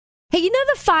Hey, you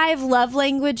know the 5 love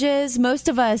languages? Most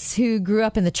of us who grew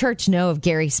up in the church know of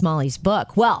Gary Smalley's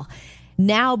book. Well,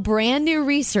 now brand new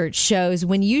research shows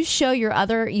when you show your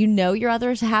other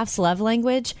half's love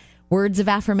language, words of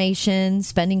affirmation,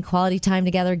 spending quality time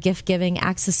together, gift giving,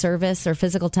 acts of service, or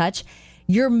physical touch,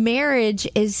 your marriage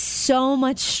is so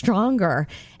much stronger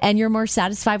and you're more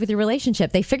satisfied with your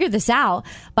relationship. They figured this out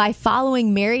by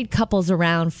following married couples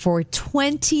around for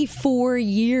 24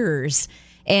 years.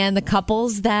 And the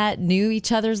couples that knew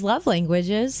each other's love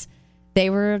languages,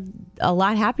 they were a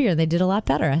lot happier and they did a lot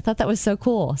better. I thought that was so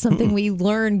cool. Something we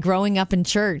learned growing up in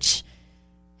church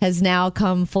has now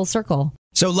come full circle.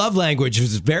 So love language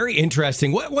is very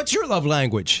interesting. What's your love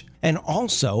language? And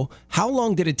also, how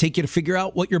long did it take you to figure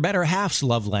out what your better half's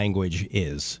love language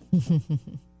is?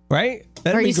 Right?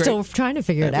 Are you still trying to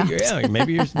figure it out? Yeah,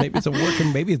 maybe it's a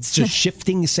working, maybe it's just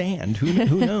shifting sand.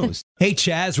 Who knows? Hey,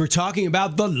 Chaz, we're talking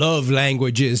about the love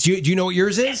languages. Do you know what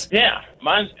yours is? Yeah,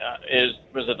 mine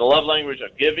was it the love language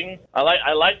of giving? I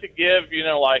like to give.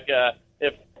 Like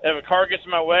if a car gets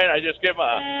in my way, I just give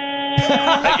my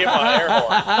air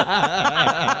horn.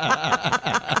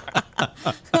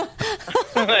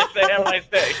 They have a nice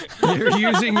day. You're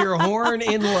using your horn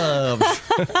in love. And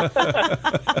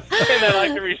I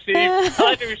like to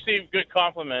receive good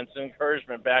compliments and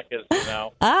encouragement back, as you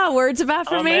know. Words of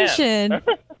affirmation.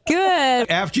 Good.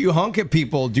 After you honk at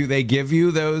people, do they give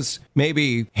you those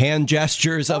maybe hand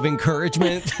gestures of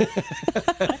encouragement?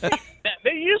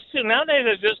 They used to. Nowadays,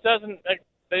 it just doesn't.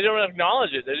 They don't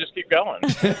acknowledge it. They just keep going.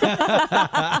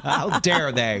 How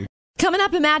dare they? Coming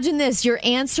up, imagine this. Your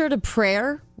answer to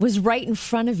prayer was right in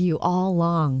front of you all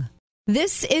along.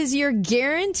 This is your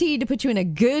guaranteed to put you in a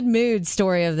good mood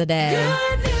story of the day.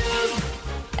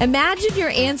 Imagine your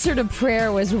answer to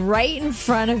prayer was right in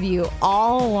front of you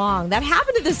all along. That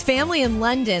happened to this family in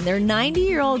London. Their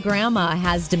 90-year-old grandma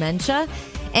has dementia,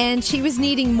 and she was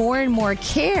needing more and more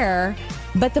care,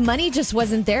 but the money just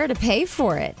wasn't there to pay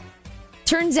for it.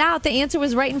 Turns out the answer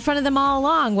was right in front of them all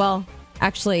along. Well,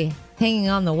 actually, hanging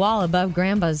on the wall above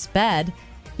Grandma's bed.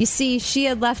 You see, she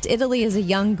had left Italy as a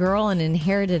young girl and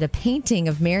inherited a painting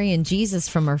of Mary and Jesus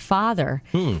from her father.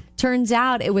 Turns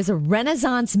out it was a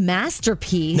Renaissance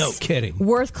masterpiece. No kidding.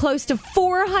 Worth close to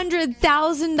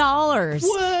 $400,000.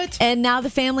 What? And now the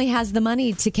family has the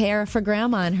money to care for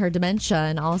Grandma and her dementia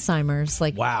and Alzheimer's.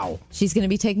 Wow. She's going to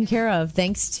be taken care of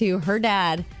thanks to her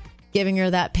dad giving her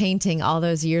that painting all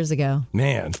those years ago.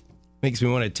 Man, makes me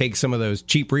want to take some of those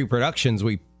cheap reproductions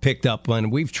we picked up when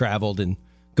we've traveled and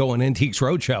go on Antiques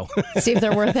Roadshow. See if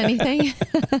they're worth anything.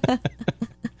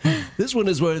 This one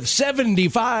is worth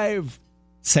 75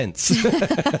 cents.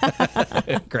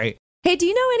 Great. Hey, do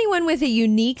you know anyone with a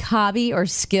unique hobby or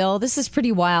skill? This is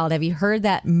pretty wild. Have you heard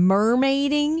that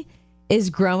mermaiding is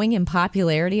growing in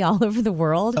popularity all over the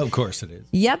world? Of course it is.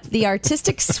 Yep. The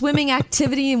artistic swimming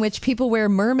activity in which people wear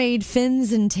mermaid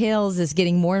fins and tails is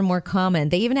getting more and more common.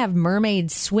 They even have mermaid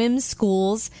swim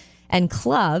schools and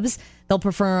clubs. They'll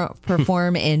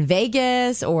perform in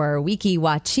Vegas or Weeki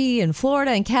Wachee in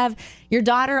Florida. And Kev, your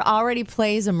daughter already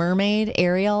plays a mermaid,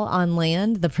 Ariel, on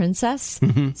land, the princess.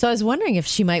 So I was wondering if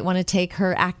she might want to take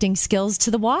her acting skills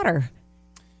to the water.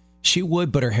 She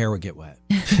would, but her hair would get wet.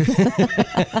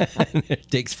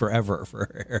 It takes forever for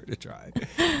her hair to dry.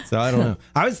 So I don't know.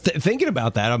 I was thinking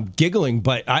about that. I'm giggling,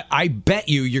 but I bet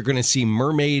you're going to see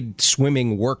mermaid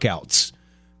swimming workouts.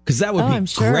 Because that would be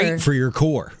great for your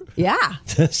core. Yeah.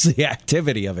 That's the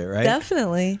activity of it, right?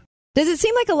 Definitely. Does it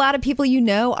seem like a lot of people you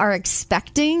know are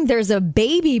expecting? There's a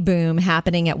baby boom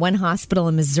happening at one hospital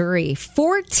in Missouri.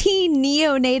 14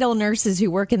 neonatal nurses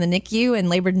who work in the NICU and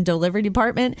labor and delivery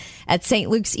department at St.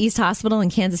 Luke's East Hospital in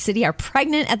Kansas City are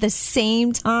pregnant at the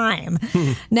same time.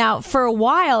 Now, for a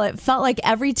while, it felt like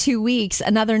every 2 weeks,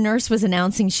 another nurse was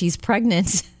announcing she's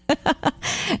pregnant.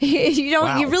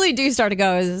 You really do start to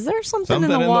go, is there something in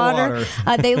the water?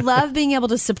 They love being able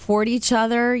to support each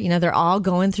other. You know, they're all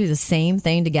going through the same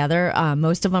thing together.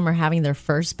 Most of them are having their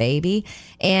first baby,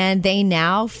 and they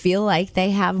now feel like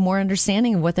they have more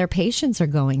understanding of what their patients are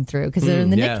going through because they're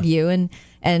in the NICU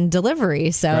and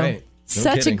delivery. So. Right.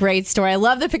 Such a great story. I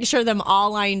love the picture of them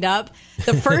all lined up.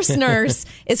 The first nurse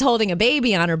is holding a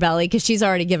baby on her belly because she's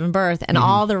already given birth, and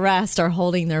all the rest are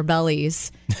holding their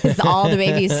bellies because all the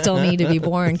babies still need to be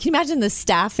born. Can you imagine the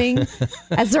staffing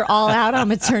as they're all out on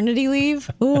maternity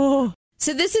leave? Ooh.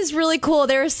 So this is really cool.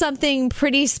 There is something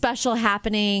pretty special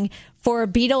happening for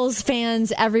Beatles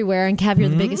fans everywhere. And Kev, you're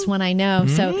the biggest one I know.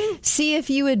 So see if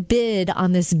you would bid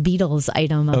on this Beatles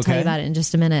item. I'll tell you about it in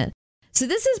just a minute. So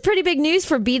this is pretty big news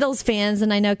for Beatles fans,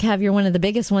 and I know, Kev, you're one of the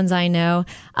biggest ones I know.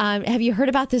 Have you heard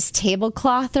about this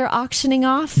tablecloth they're auctioning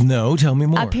off? No, tell me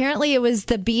more. Apparently, it was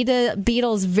the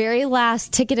Beatles' very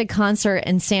last ticketed concert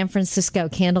in San Francisco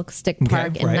Candlestick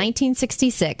Park in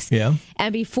 1966. Yeah.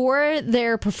 And before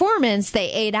their performance,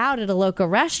 they ate out at a local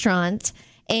restaurant,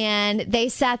 and they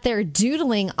sat there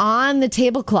doodling on the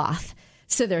tablecloth.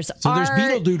 So there's art, there's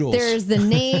Beatle doodles. There's the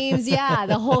names,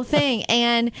 the whole thing.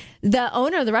 And the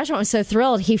owner of the restaurant was so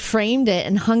thrilled, he framed it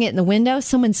and hung it in the window.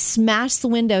 Someone smashed the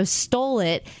window, stole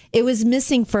it. It was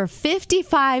missing for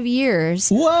 55 years.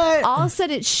 What? All of a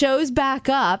sudden, it shows back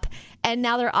up, and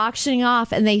now they're auctioning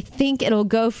off, and they think it'll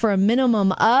go for a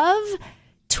minimum of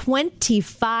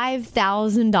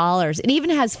 $25,000. It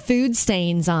even has food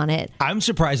stains on it. I'm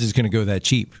surprised it's going to go that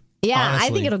cheap. Yeah, honestly.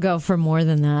 I think it'll go for more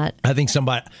than that. I think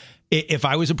if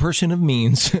I was a person of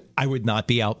means, I would not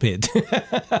be outbid.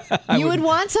 You would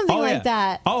want something like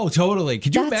that. Oh, totally.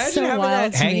 Could you imagine having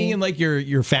that hanging in like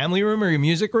your family room or your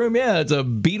music room? Yeah, it's a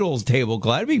Beatles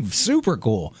tablecloth. That'd be super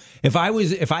cool. If I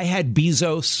had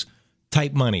Bezos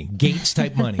type money, Gates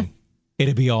type money,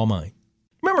 it'd be all mine.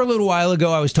 Remember a little while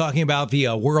ago, I was talking about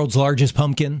the world's largest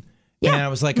pumpkin? Yeah. And I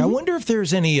was like, I wonder if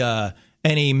there's any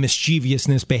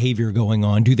mischievousness behavior going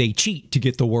on. Do they cheat to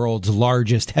get the world's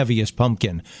largest, heaviest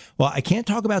pumpkin? Well, I can't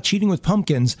talk about cheating with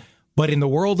pumpkins, but in the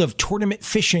world of tournament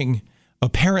fishing,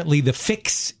 apparently the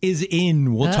fix is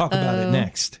in. We'll talk about it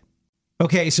next.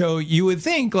 Okay, so you would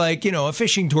think like, a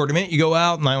fishing tournament, you go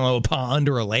out in a little pond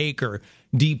or a lake or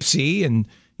deep sea and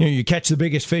you catch the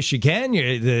biggest fish you can.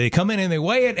 They come in and they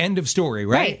weigh it. End of story,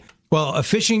 right? Well, a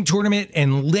fishing tournament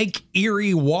and Lake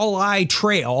Erie Walleye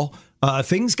Trail,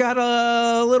 things got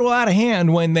a little out of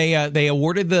hand when they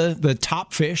awarded the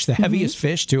top fish, the heaviest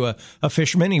fish, to a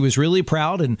fisherman. He was really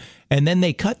proud, and then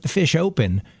they cut the fish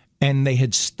open and they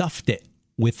had stuffed it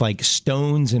with like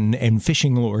stones and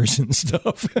fishing lures and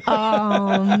stuff.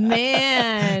 Oh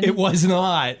man! It was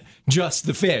not just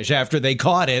the fish. After they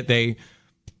caught it, they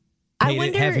made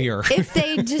it heavier. If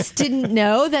they just didn't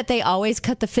know that they always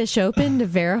cut the fish open to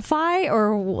verify,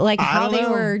 or like how they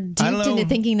were duped into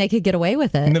thinking they could get away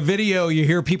with it. In the video, you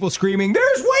hear people screaming,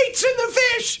 "There's weights in the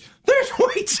fish! There's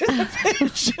weights in the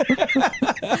fish!"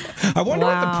 I wonder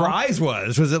what the prize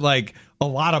was. Was it like a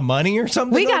lot of money or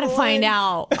something? We got to find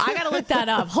out. I got to look that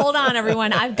up. Hold on,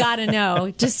 everyone. I've got to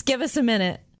know. Just give us a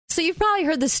minute. So you've probably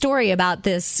heard the story about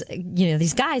this,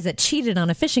 these guys that cheated on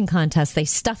a fishing contest. They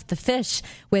stuffed the fish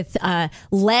with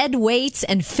lead weights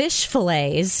and fish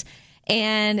fillets.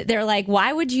 And they're like,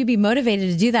 why would you be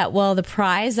motivated to do that? Well, the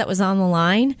prize that was on the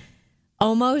line,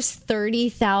 almost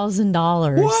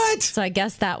 $30,000. What? So I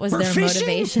guess that was For their fishing?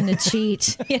 motivation to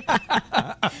cheat.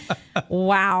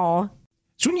 Wow.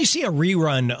 So when you see a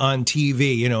rerun on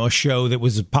TV, a show that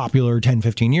was popular 10,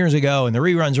 15 years ago, and the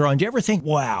reruns are on, do you ever think,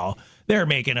 wow, they're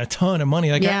making a ton of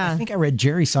money? Like, I think I read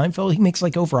Jerry Seinfeld. He makes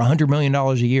like over $100 million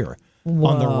a year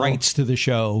on the rights to the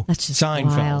show. That's just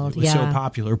Seinfeld. wild. It was so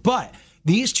popular. But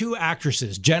these two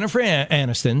actresses, Jennifer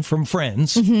Aniston from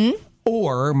Friends,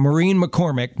 or Maureen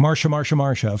McCormick,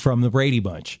 Marsha from the Brady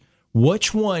Bunch,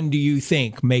 which one do you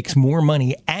think makes more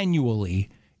money annually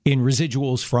in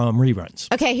residuals from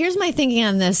reruns? Okay, here's my thinking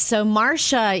on this. So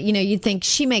Marsha, you'd think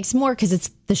she makes more because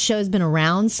the show's been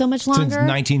around so much longer. Since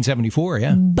 1974,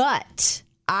 yeah. But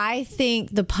I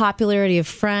think the popularity of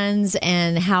Friends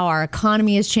and how our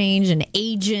economy has changed and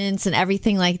agents and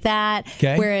everything like that.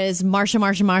 Okay. Whereas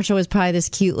Marsha was probably this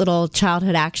cute little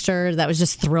childhood actor that was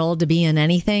just thrilled to be in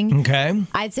anything. Okay.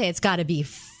 I'd say it's got to be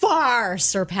far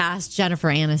surpassed Jennifer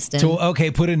Aniston. So,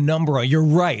 okay, put a number on it. You're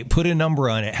right. Put a number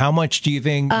on it. How much do you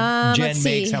think Jen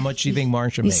makes? How much do you think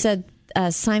Marsha makes? You said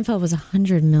Seinfeld was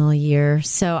 $100 million a year.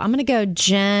 So I'm going to go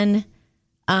Jen,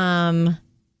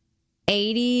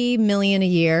 $80 million a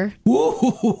year.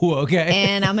 Ooh, okay.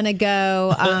 And I'm going to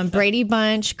go Brady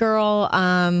Bunch girl,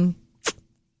 $7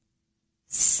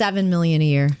 million a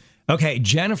year. Okay,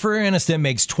 Jennifer Aniston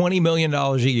makes $20 million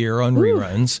a year on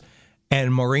reruns.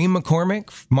 And Maureen McCormick,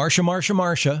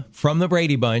 Marsha from the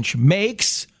Brady Bunch,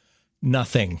 makes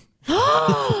nothing.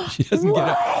 She doesn't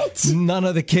get none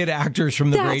of the kid actors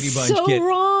from the Brady Bunch get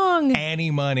wrong.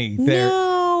 any money.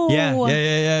 No.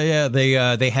 Yeah.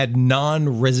 They had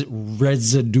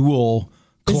non-residual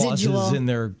clauses in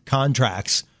their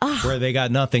contracts where they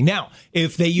got nothing. Now,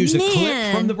 if they use a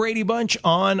clip from the Brady Bunch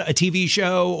on a TV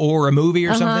show or a movie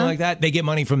or something like that, they get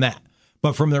money from that.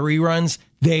 But from the reruns,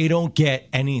 they don't get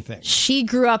anything. She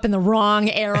grew up in the wrong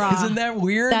era. Isn't that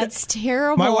weird? That's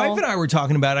terrible. My wife and I were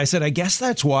talking about it. I said, I guess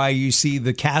that's why you see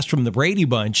the cast from the Brady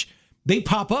Bunch they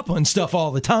pop up on stuff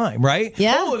all the time, right?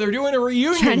 Yeah. Oh, they're doing a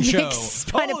reunion show.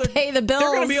 Trying to pay the bills.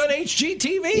 They're going to be on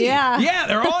HGTV. Yeah. Yeah,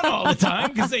 they're on all the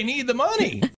time because they need the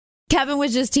money. Kevin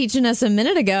was just teaching us a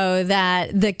minute ago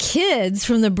that the kids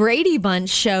from the Brady Bunch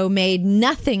show made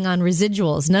nothing on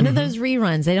residuals. None of those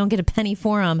reruns. They don't get a penny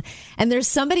for them. And there's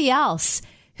somebody else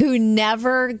who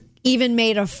never even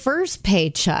made a first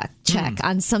paycheck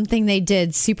on something they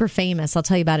did super famous. I'll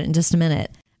tell you about it in just a minute.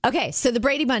 Okay, so the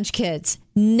Brady Bunch kids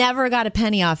never got a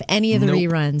penny off any of the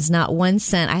reruns, not 1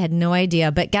 cent. I had no idea.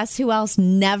 But guess who else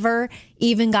never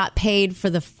even got paid for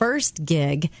the first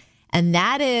gig? And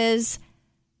that is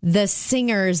the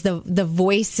singers, the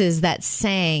voices that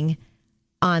sang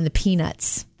on the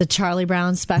Peanuts, the Charlie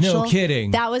Brown special. No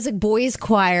kidding. That was a boys'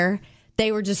 choir.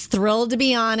 They were just thrilled to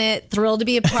be on it, thrilled to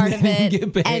be a part of it,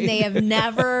 and they have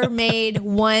never made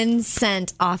 1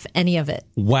 cent off any of it.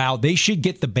 Wow, they should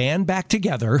get the band back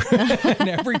together and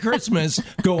every Christmas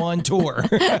go on tour.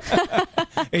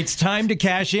 It's time to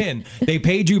cash in. They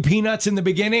paid you peanuts in the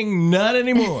beginning, not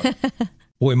anymore.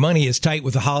 Boy, money is tight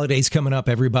with the holidays coming up.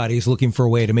 Everybody's looking for a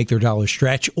way to make their dollar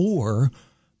stretch or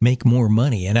make more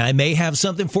money. And I may have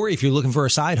something for you if you're looking for a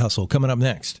side hustle coming up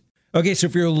next. Okay, so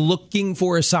if you're looking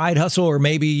for a side hustle or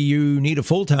maybe you need a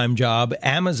full-time job,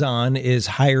 Amazon is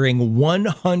hiring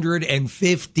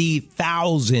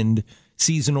 150,000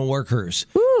 seasonal workers.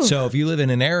 Ooh. So if you live in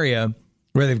an area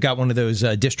where they've got one of those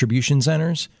distribution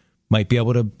centers, might be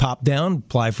able to pop down,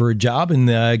 apply for a job, and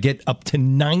get up to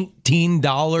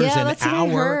 $19 an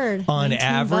hour on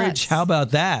average. How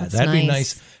about that? That'd be a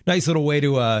nice little way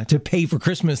to pay for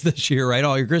Christmas this year, right?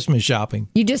 All your Christmas shopping.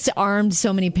 You just armed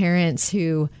so many parents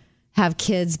who have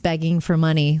kids begging for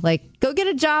money. Like, go get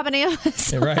a job in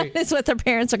Amazon. Right. That's what their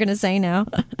parents are going to say now.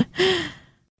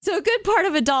 So a good part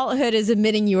of adulthood is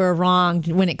admitting you were wrong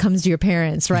when it comes to your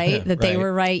parents, right? That they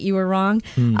were right, you were wrong.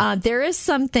 There is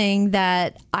something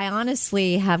that I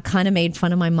honestly have kind of made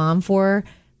fun of my mom for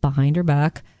behind her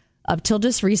back up till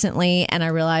just recently. And I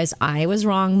realized I was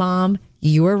wrong, Mom.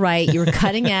 You were right. You were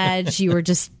cutting edge. You were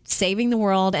just saving the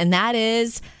world. And that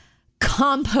is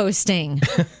composting.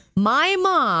 My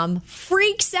mom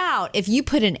freaks out if you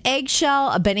put an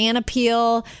eggshell, a banana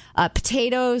peel,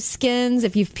 potato skins.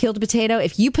 If you've peeled a potato,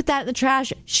 if you put that in the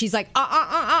trash, she's like,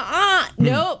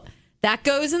 nope, that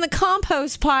goes in the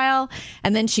compost pile.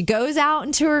 And then she goes out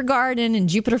into her garden in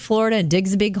Jupiter, Florida, and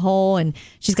digs a big hole. And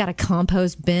she's got a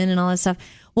compost bin and all that stuff.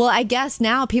 Well, I guess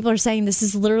now people are saying this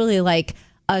is literally like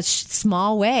a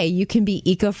small way you can be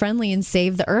eco-friendly and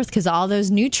save the earth because all those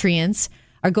nutrients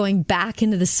are going back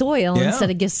into the soil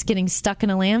instead of just getting stuck in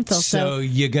a landfill. So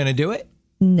you going to do it?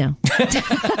 No.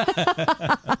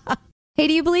 Hey,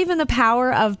 do you believe in the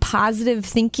power of positive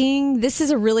thinking? This is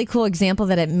a really cool example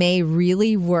that it may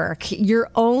really work.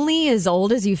 You're only as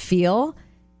old as you feel.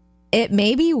 It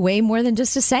may be way more than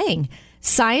just a saying.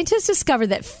 Scientists discovered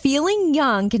that feeling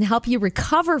young can help you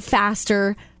recover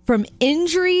faster from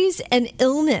injuries and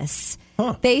illness.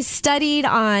 They studied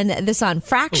on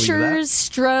fractures,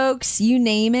 strokes, you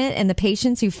name it, and the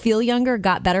patients who feel younger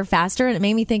got better faster. And it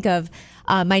made me think of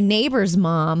my neighbor's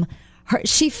mom.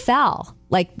 She fell.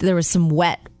 Like there was some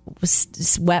wet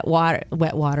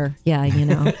water. Yeah, you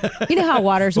know how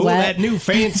water's wet. That new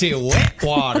fancy wet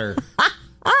water.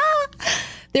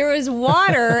 There was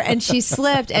water, and she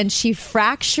slipped, and she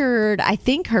fractured, I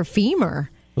think, her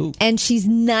femur. Ooh. And she's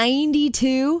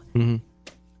 92. Mm-hmm.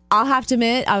 I'll have to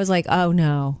admit, I was like, oh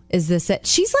no, is this it?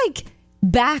 She's like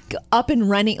back up and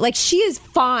running. Like she is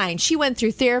fine. She went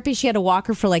through therapy. She had a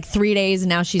walker for like 3 days and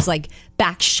now she's like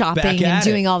back shopping and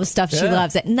doing all the stuff she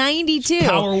loves at 92.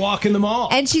 Power walk in the mall.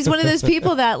 And she's one of those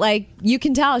people that like, you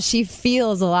can tell she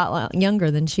feels a lot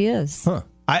younger than she is. Huh.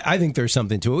 I think there's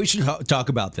something to it. We should talk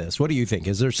about this. What do you think?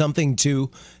 Is there something to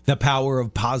the power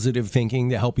of positive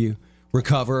thinking to help you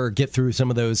recover or get through some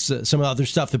of the other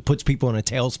stuff that puts people in a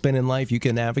tailspin in life? You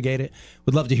can navigate it.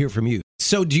 Would love to hear from you.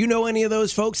 So do you know any of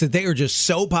those folks that they are just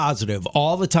so positive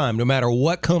all the time, no matter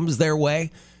what comes their way?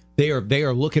 They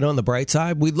are looking on the bright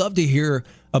side. We'd love to hear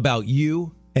about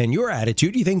you and your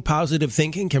attitude. Do you think positive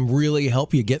thinking can really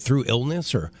help you get through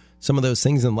illness or some of those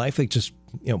things in life that just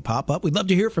pop up? We'd love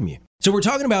to hear from you. So we're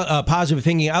talking about positive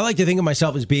thinking. I like to think of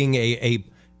myself as being a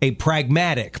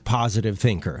pragmatic positive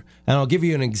thinker. And I'll give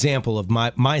you an example of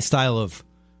my style of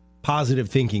positive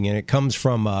thinking. And it comes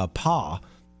from Pa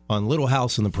on Little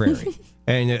House on the Prairie.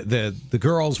 And the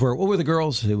girls what were the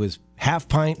girls? It was Half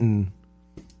Pint and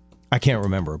I can't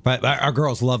remember. But our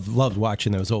girls loved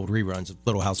watching those old reruns of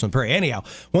Little House on the Prairie. Anyhow,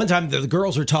 one time the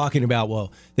girls were talking about,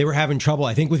 well, they were having trouble,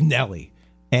 I think, with Nellie.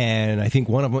 And I think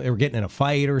one of them, they were getting in a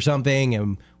fight or something.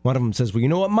 And one of them says, well, you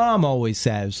know what Mom always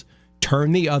says?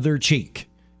 Turn the other cheek.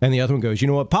 And the other one goes, you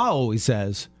know what Pa always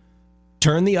says?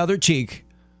 Turn the other cheek,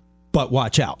 but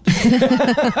watch out.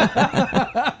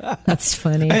 That's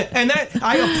funny. And that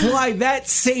I apply that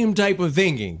same type of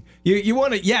thinking. You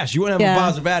want to, yes, you want to have a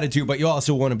positive attitude, but you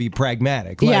also want to be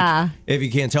pragmatic. Like, if you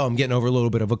can't tell, I'm getting over a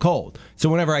little bit of a cold. So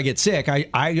whenever I get sick,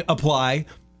 I apply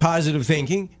positive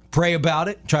thinking, pray about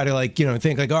it, try to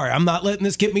think like, all right, I'm not letting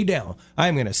this get me down.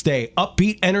 I'm going to stay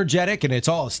upbeat, energetic, and it's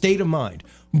all a state of mind.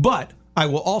 But I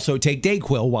will also take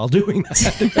Dayquil while doing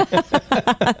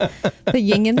that. The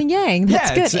yin and the yang.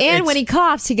 That's good. And when he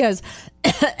coughs, he goes,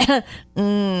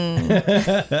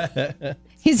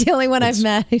 He's the only one I've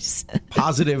met.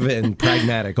 Positive and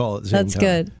pragmatic all at the same time. That's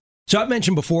good. So I've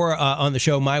mentioned before on the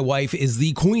show, my wife is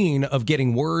the queen of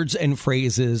getting words and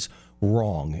phrases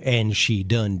wrong. And she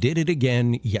did it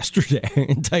again yesterday.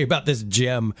 And tell you about this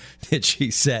gem that she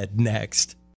said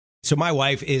next. So my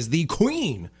wife is the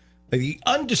queen, the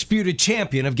undisputed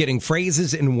champion of getting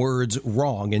phrases and words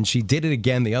wrong. And she did it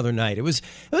again the other night. It was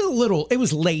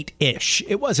late-ish.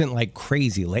 It wasn't like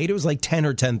crazy late. It was like 10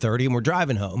 or 10:30 and we're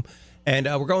driving home. And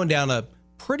we're going down a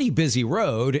pretty busy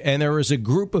road, and there was a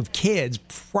group of kids,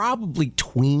 probably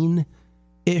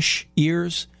tween-ish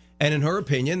years, and in her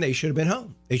opinion, they should have been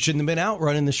home. They shouldn't have been out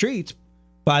running the streets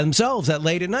by themselves that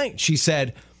late at night. She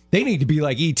said, they need to be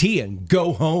like E.T. and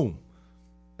go home.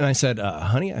 And I said,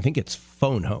 honey, I think it's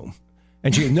phone home.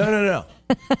 And she goes, no,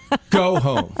 go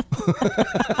home.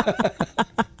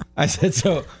 I said,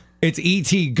 so it's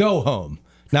E.T. go home,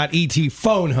 not E.T.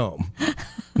 phone home.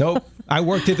 Nope. I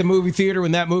worked at the movie theater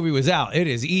when that movie was out. It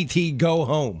is E.T. Go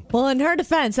Home. Well, in her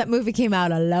defense, that movie came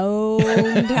out a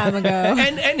long time ago.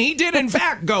 and he did, in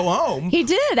fact, go home. He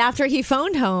did, after he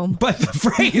phoned home. But the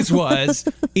phrase was,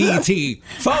 E.T.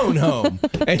 phone home.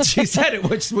 And she said it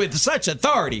with such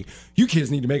authority. You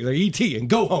kids need to make it like E.T. and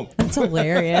go home. That's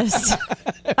hilarious.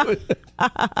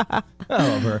 I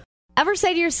love her. Ever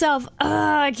say to yourself,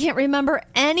 I can't remember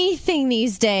anything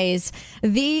these days?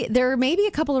 There may be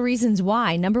a couple of reasons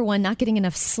why. Number one, not getting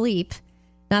enough sleep.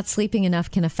 Not sleeping enough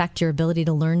can affect your ability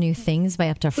to learn new things by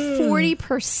up to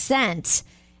 40%.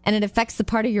 And it affects the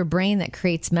part of your brain that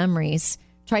creates memories.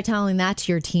 Try telling that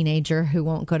to your teenager who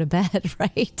won't go to bed,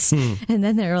 right? And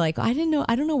then they're like, I don't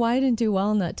know why I didn't do well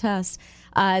on that test.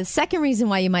 Second reason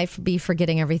why you might be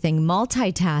forgetting everything,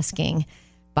 multitasking.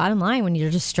 Bottom line, when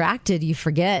you're distracted, you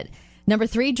forget. Number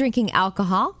 3, drinking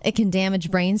alcohol. It can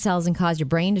damage brain cells and cause your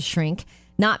brain to shrink.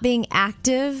 Not being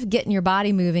active, getting your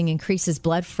body moving, increases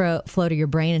blood flow to your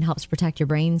brain and helps protect your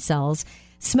brain cells.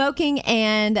 Smoking,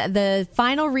 and the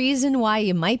final reason why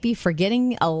you might be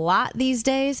forgetting a lot these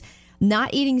days,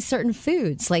 not eating certain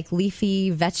foods like leafy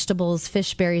vegetables,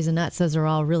 fish, berries, and nuts. Those are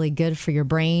all really good for your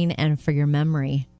brain and for your memory.